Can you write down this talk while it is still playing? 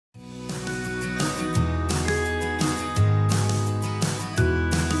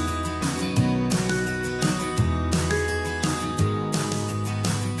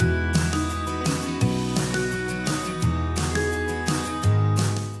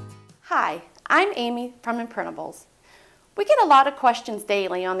Hi, I'm Amy from Imprintables. We get a lot of questions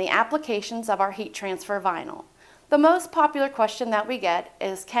daily on the applications of our heat transfer vinyl. The most popular question that we get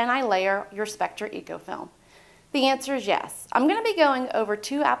is, can I layer your Spectra Eco Film? The answer is yes. I'm going to be going over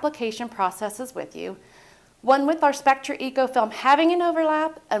two application processes with you, one with our Spectra Eco Film having an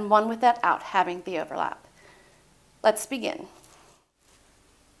overlap and one without having the overlap. Let's begin.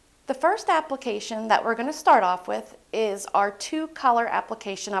 The first application that we're going to start off with is our two-color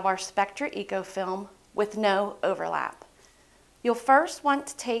application of our Spectra Eco Film with no overlap. You'll first want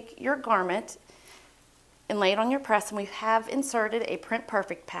to take your garment and lay it on your press, and we have inserted a Print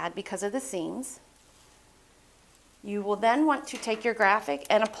Perfect pad because of the seams. You will then want to take your graphic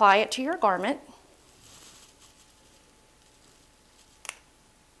and apply it to your garment.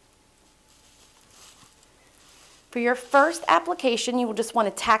 For your first application, you will just want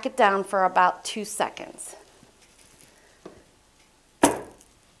to tack it down for about 2 seconds.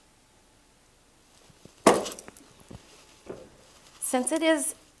 Since it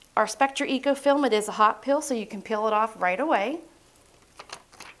is our Spectra Eco Film, it is a hot peel, so you can peel it off right away.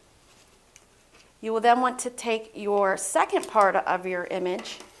 You will then want to take your second part of your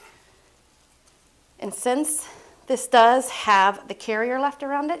image, and since this does have the carrier left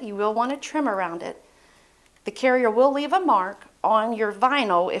around it, you will want to trim around it. The carrier will leave a mark on your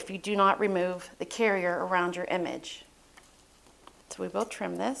vinyl if you do not remove the carrier around your image. So we will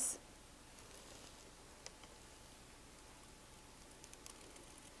trim this.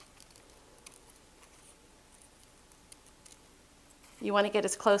 You want to get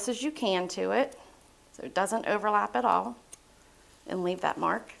as close as you can to it so it doesn't overlap at all and leave that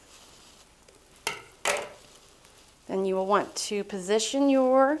mark. Then you will want to position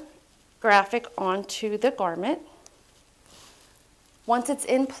your graphic onto the garment. Once it's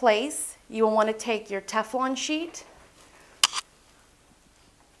in place, you will want to take your Teflon sheet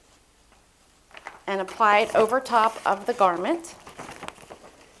and apply it over top of the garment.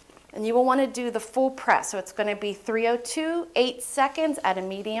 And you will want to do the full press, so it's going to be 302, 8 seconds at a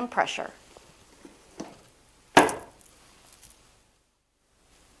medium pressure.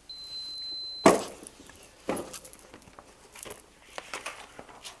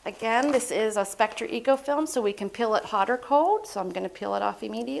 Again, this is a Spectra Eco Film, so we can peel it hot or cold, so I'm going to peel it off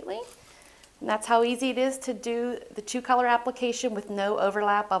immediately. And that's how easy it is to do the two-color application with no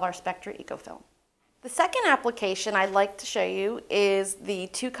overlap of our Spectra Eco Film. The second application I'd like to show you is the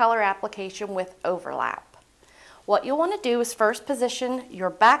two-color application with overlap. What you'll want to do is first position your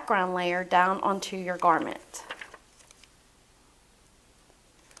background layer down onto your garment.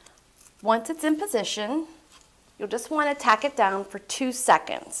 Once it's in position, you'll just want to tack it down for 2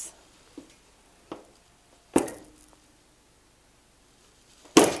 seconds.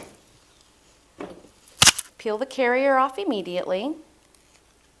 Peel the carrier off immediately.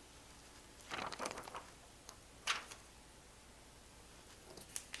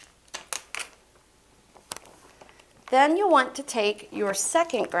 Then you'll want to take your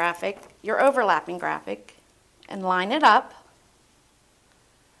second graphic, your overlapping graphic, and line it up.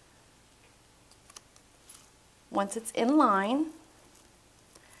 Once it's in line,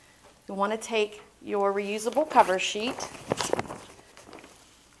 you'll want to take your reusable cover sheet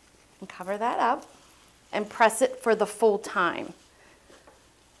and cover that up and press it for the full time,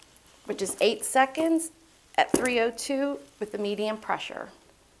 which is 8 seconds at 302 with the medium pressure.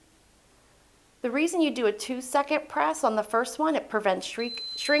 The reason you do a 2-second press on the first one, it prevents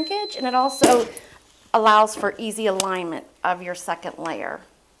shrinkage, and it also allows for easy alignment of your second layer.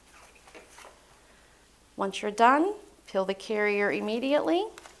 Once you're done, peel the carrier immediately,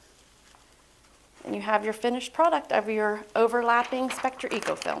 and you have your finished product of your overlapping Spectra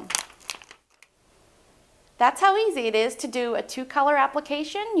Eco Film. That's how easy it is to do a two-color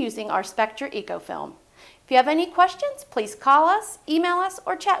application using our Spectra Eco Film. If you have any questions, please call us, email us,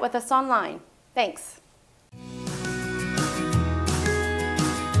 or chat with us online. Thanks.